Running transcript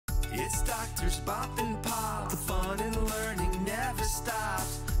It's Drs Bop and Pop. The fun and learning never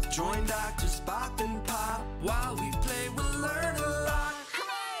stops. Join Drs Bop and Pop. While we play, we'll learn a lot.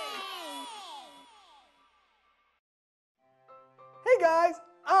 Hey guys,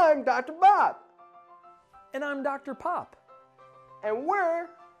 I'm Dr. Bop. And I'm Dr. Pop. And we're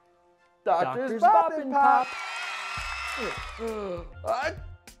Drs Drs Bop and Pop.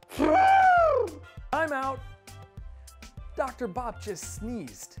 I'm out. Dr. Bop just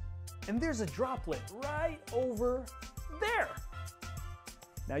sneezed, and there's a droplet right over there.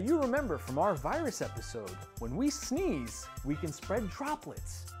 Now you remember from our virus episode, when we sneeze, we can spread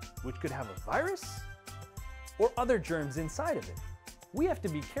droplets, which could have a virus or other germs inside of it. We have to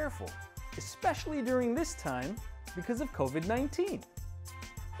be careful, especially during this time because of COVID-19.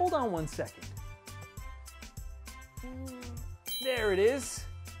 Hold on one second. There it is.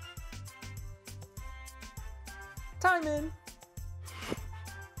 Time in.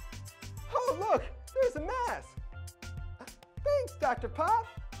 Oh look, there's a mask. Thanks, Dr. Pop.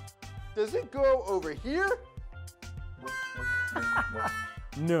 Does it go over here?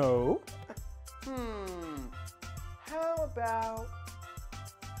 No. How about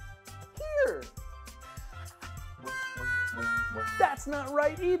here? That's not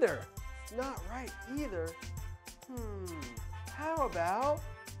right either. Not right either. How about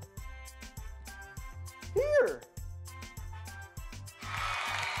here?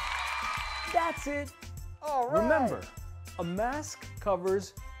 That's it. All right. Remember, a mask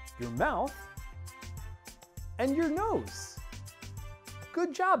covers your mouth and your nose.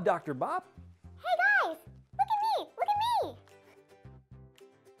 Good job, Dr. Bop. Hey guys, look at me, look at me.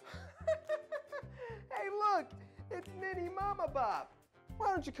 Hey look, it's Mini Mama Bop. Why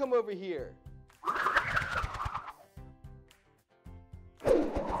don't you come over here? So how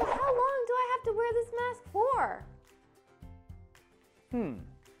long do I have to wear this mask for?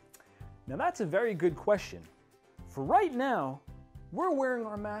 Now that's a very good question. For right now, we're wearing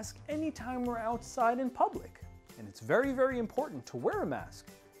our mask anytime we're outside in public. And it's very, very important to wear a mask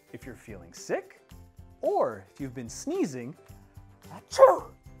if you're feeling sick or if you've been sneezing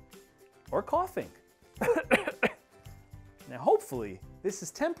achoo, or coughing. Now hopefully this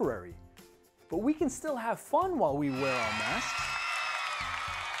is temporary, but we can still have fun while we wear our masks.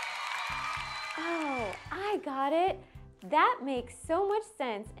 Oh, I got it. That makes so much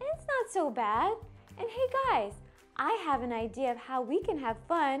sense, and it's not so bad. And hey guys, I have an idea of how we can have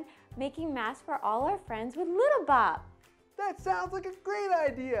fun making masks for all our friends with Little Bop. That sounds like a great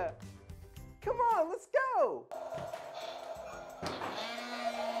idea. Come on, let's go.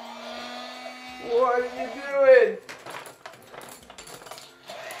 What are you doing?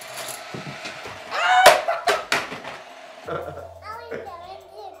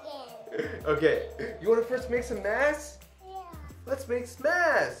 Okay, you want to first make some masks? Yeah. Let's make some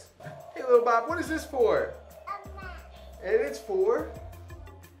masks. Hey, Little Bop, what is this for? A mask. And it's for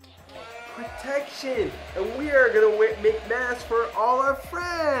protection. And we are going to make masks for all our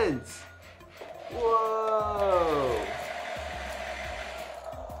friends. Whoa.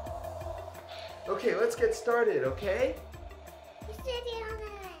 Okay, let's get started, okay?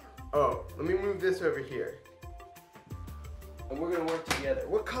 Oh, let me move this over here. And we're going to work together.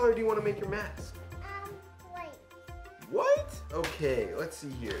 What color do you want to make your mask? White. White? Okay, let's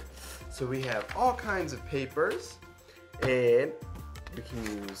see here. So we have all kinds of papers, and we can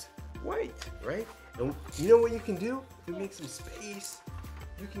use white, right? And you know what you can do? If we make some space,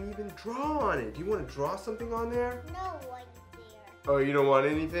 you can even draw on it. Do you want to draw something on there? No white there. Oh, you don't want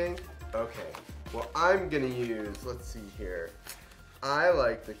anything? Okay. Well, I'm gonna use, let's see here. I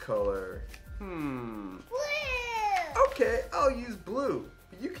like the color, Blue. Okay, I'll use blue.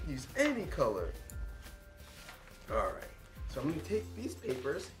 But you can use any color. Alright, so I'm gonna take these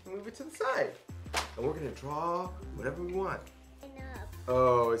papers and move it to the side. And we're gonna draw whatever we want. Enough.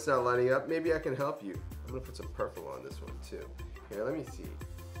 Oh, it's not lining up? Maybe I can help you. I'm gonna put some purple on this one too. Here, let me see.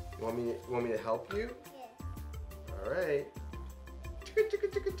 You want me to help you? Yeah. Alright.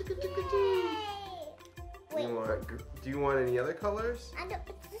 Wait. Do you want any other colors? I don't,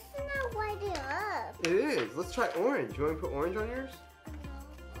 this is not lighting up. It is. Let's try orange. You want me to put orange on yours?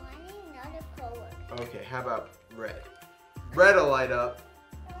 No, I need another color. Okay, how about red? Red will light up.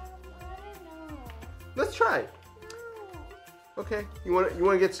 I don't know. Let's try. No. Okay. You want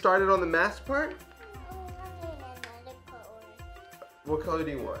to get started on the mask part? No, I need another color. What color do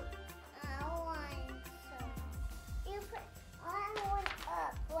you want? I want some. You put, I want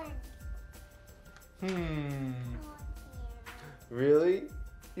up one. Really?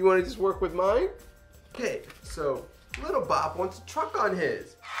 You want to just work with mine? Okay, so Little Bop wants a truck on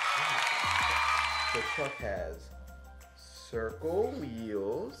his. The truck has circle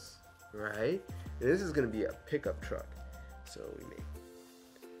wheels right? And this is gonna be a pickup truck. So we made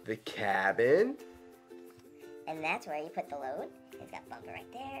the cabin. And that's where you put the load. It's got a bumper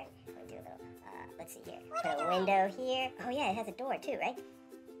right there. We'll do a little, let's see here. Put a window here. Oh yeah, it has a door too, right?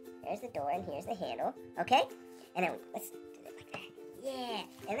 There's the door and here's the handle. Okay? And then let's do it like that. Yeah.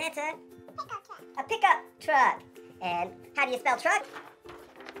 And that's a pickup truck. And how do you spell truck?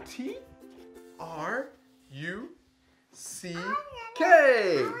 T-R-U-C-K.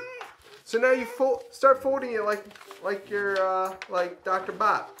 So now you start folding it like you're like Dr.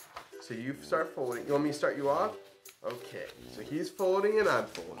 Bop. So you start folding. You want me to start you off? Okay. So he's folding and I'm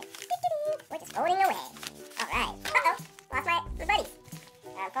folding. We're just folding away. All right. Uh-oh. Lost my buddies.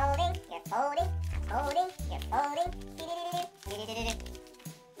 I'm folding. You're folding. I'm folding. You're folding.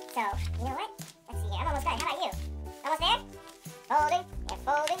 So, you know what? Let's see here. I'm almost done. How about you? Almost there? Folding. You're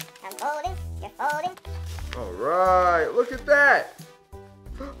folding. I'm folding. You're folding. All right. Look at that.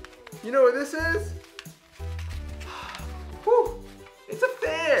 You know what this is? Whew. It's a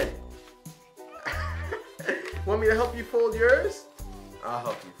fan. Want me to help you fold yours? I'll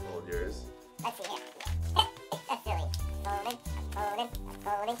help you fold yours. Let's see here. That's silly. Folding, I'm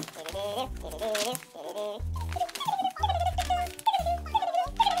folding, I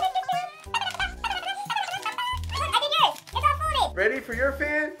did yours. It's all folded. Ready for your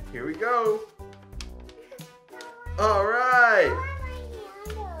fan? Here we go. All right.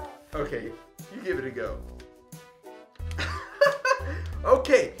 Okay, you give it a go.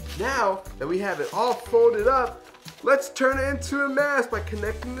 Okay, now that we have it all folded up, let's turn it into a mask by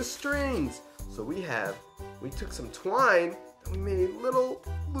connecting the strings. So we took some twine and we made little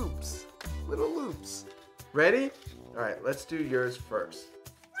loops. Ready? All right, let's do yours first.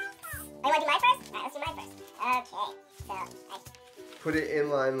 Oh, you want to do mine first? All right, let's do mine first. Okay, so I Put it in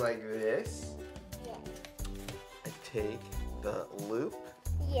line like this. Yeah. I take the loop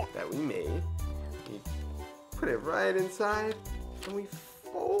Yeah. that we made, we put it right inside, and we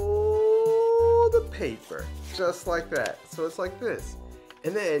fold the paper just like that. So it's like this.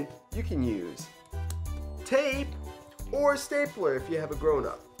 And then you can use tape or stapler if you have a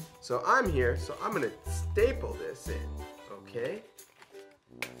grown-up. So I'm here, so I'm gonna staple this in, okay?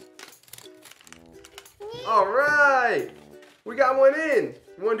 All right, we got one in.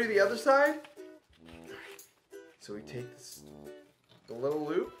 You wanna do the other side? So we take this, the little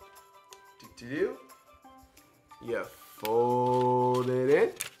loop, you fold it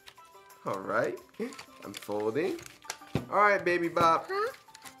in. All right, I'm folding. All right, baby Bop. Huh?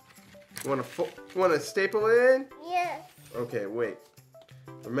 You wanna staple it in? Yeah. Okay, wait.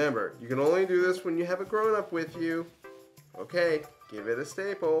 Remember, you can only do this when you have a grown-up with you. Okay, give it a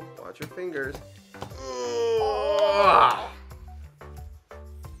staple. Watch your fingers.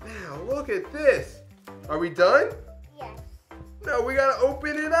 Now look at this. Are we done? Yes. No, we gotta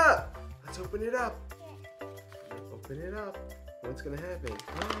open it up. Let's open it up. Yeah. Open it up. What's gonna happen?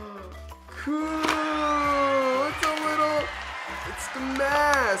 Cool! It's the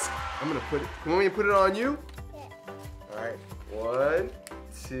mask. I'm gonna put it. You want me to put it on you? Yeah. All right. 1,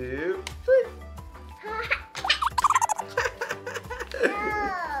 2, 3.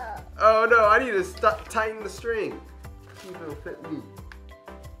 Oh no! I need to tighten the string. See if it'll fit me.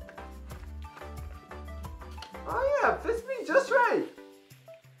 Oh yeah, fits me just right.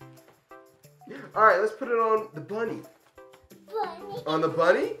 All right, let's put it on the bunny. Bunny. On the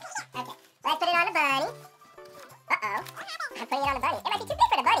bunny? Okay, let's put it on the bunny. Uh-oh. I'm putting it on the bunny. It might be too big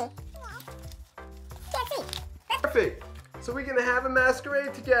for the bunny. Can't see. Perfect. So we're gonna have a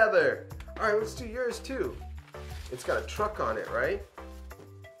masquerade together. All right, let's do yours too. It's got a truck on it, right?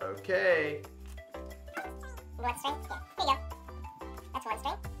 Okay. What string? Yeah, here you go. That's one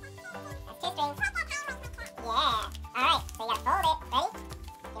string. That's 2 strings. Yeah. All right, so you gotta fold it. Ready?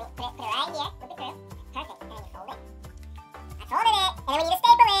 Put it right here. Loop it through. Perfect. And then you fold it. I folded it. And then we need to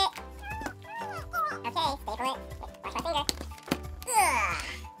staple it. Okay, staple it. Wait, watch my finger. Ugh.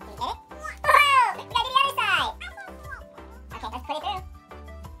 Did you get it? Whoa! We gotta do the other side. Okay, let's put it through.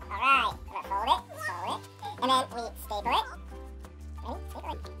 All right. I'm gonna fold it. And then we staple it. Ready?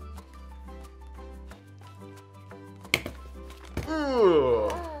 Staple it.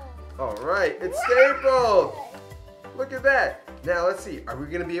 Ooh. All right, it's stapled. Look at that. Now let's see. Are we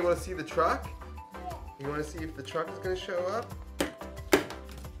gonna be able to see the truck? You want to see if the truck is gonna show up?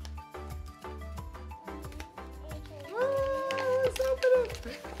 Let's open it.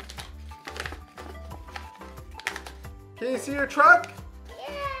 Can you see your truck?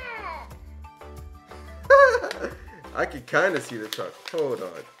 Yeah. I can kind of see the truck. Hold on.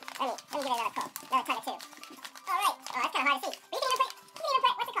 Let me give it another pull. Another tug or two. All right. Oh, that's kind of hard to see. You can even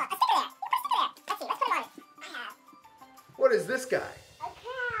put, what's it called? A sticker there. You can put a sticker there. Let's see. Let's put him on it. What is this guy? A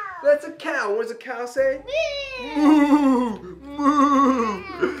cow. That's a cow. What does a cow say? Moo! Moo!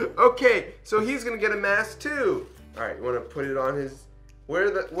 Okay, so he's gonna get a mask too. All right, you want to put it on his? Where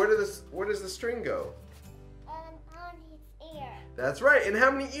does the string go? On his ear. That's right. And how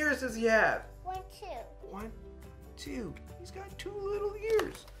many ears does he have? 1, 2. 1, 2. He's got 2 little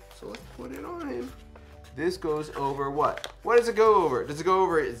ears. So let's put it on him. This goes over what? What does it go over? Does it go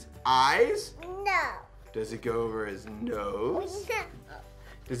over his eyes? No. Does it go over his nose? No.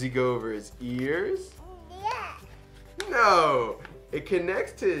 Does he go over his ears? Yeah. No. It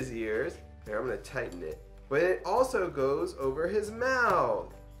connects to his ears. Here, I'm gonna tighten it. But it also goes over his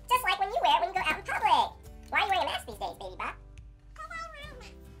mouth. Just like when you wear it when you go out in public. Why are you wearing a mask these days, baby Bop?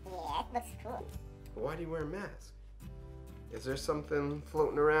 Yeah, it looks cool. Why do you wear a mask? Is there something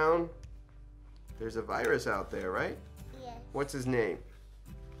floating around? There's a virus out there, right? Yes. What's his name?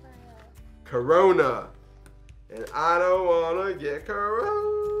 Corona. And I don't wanna get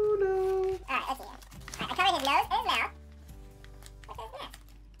corona. Alright, let's see here. Alright, I covered his nose and his mouth. What's his mask?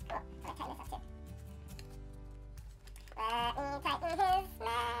 Cool. I'm gonna tighten this up too. Let me tighten his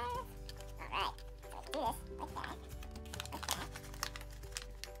mask. Alright, so I can do this like that. Like that.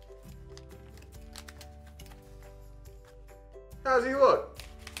 How's he look?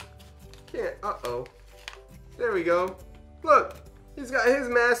 Can't, uh-oh. There we go. Look, he's got his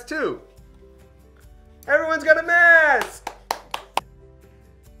mask too. Everyone's got a mask!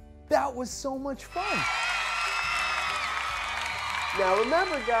 That was so much fun. Now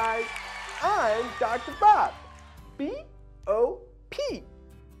remember guys, I'm Dr. Bop. B-O-P.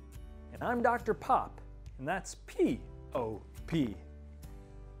 And I'm Dr. Pop, and that's P-O-P.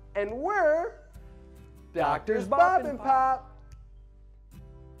 And we're Drs Bop and Pop.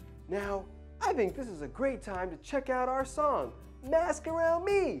 Now, I think this is a great time to check out our song, Mask Around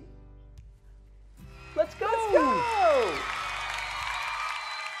Me. Let's go! Let's go!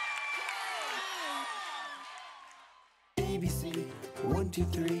 ABC, 1, 2,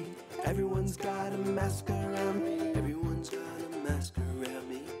 3. Everyone's got a mask around me. Everyone's got a mask around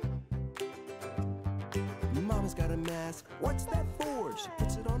me. Mama's got a mask. What's that for? She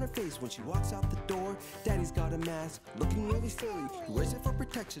puts it on her face when she walks out the door. Daddy's got a mask, looking really silly. He wears it for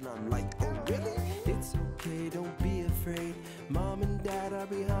protection. I'm like, oh really? It's okay, don't be afraid. Mom and Dad are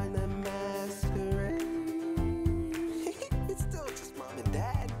behind the masquerade. It's still just Mom and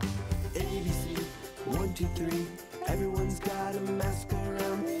Dad. ABC, 1, 2, 3. Everyone's got a mask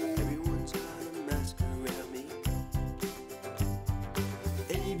around me. Everyone's got a mask around me.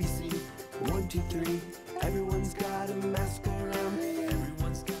 ABC, 1, 2, 3. Everyone's got a mask around me.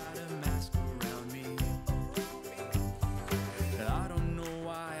 Everyone's got a mask around me. I don't know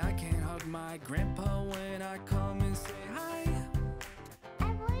why I can't hug my grandpa when I come and say hi. I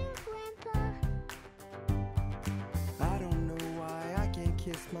love you, Grandpa. I don't know why I can't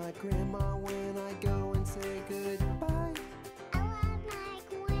kiss my grandma when I go and say goodbye. I love my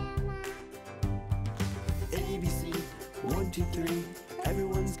grandma. ABC, 1, 2, 3.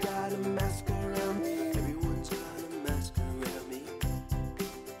 Everyone's got a mask around me. Everyone's got a mask around me.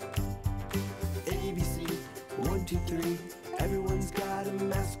 ABC, 1, 2, 3. Everyone's got a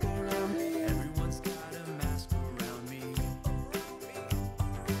mask around me. Everyone's got a mask around me.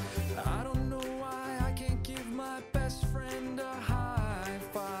 I don't know why I can't give my best friend a high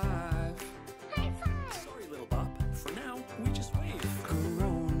five. High five. Sorry, little Bop. For now, we just wave.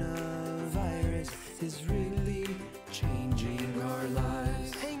 Coronavirus is really changing our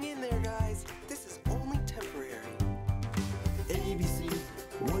lives. Hang in there, guys. This is only temporary. ABC,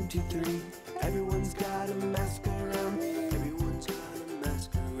 1, 2, 3. Everyone's got a mask around me. Everyone's got a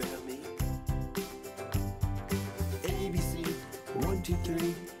mask around me. ABC, 1, 2,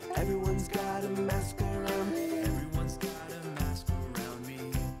 3. Everyone's got a mask around me. Everyone's got a mask around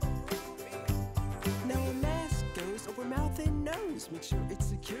me. Now a mask goes over mouth and nose. Make sure it's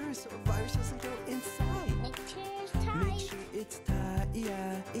secure so a virus doesn't go inside. Make sure it's tight. Make sure it's tight.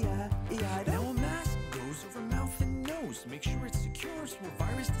 Now a mask goes over mouth and nose. Make sure it's secure so a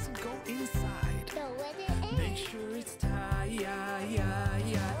virus doesn't go inside. So what it is. Make sure it's tight.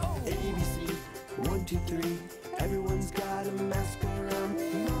 Oh. ABC, 1, 2, 3. Everyone's got a mask around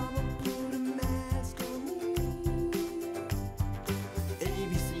me. Mama put a mask on me.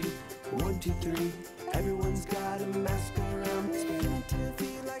 ABC, 1, 2, 3. Everyone's got a mask around me. It's beginning to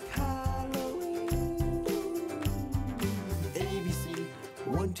feel like Halloween. ABC,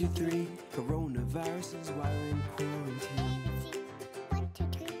 1, 2, 3. Coronavirus is why we're in quarantine. 1, 2,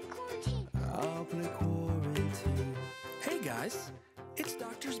 3, quarantine. I'll play quarantine. Hey guys, it's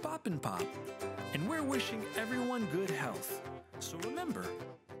Drs Bop and Pop, and we're wishing everyone good health. So remember,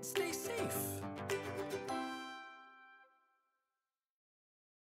 stay safe.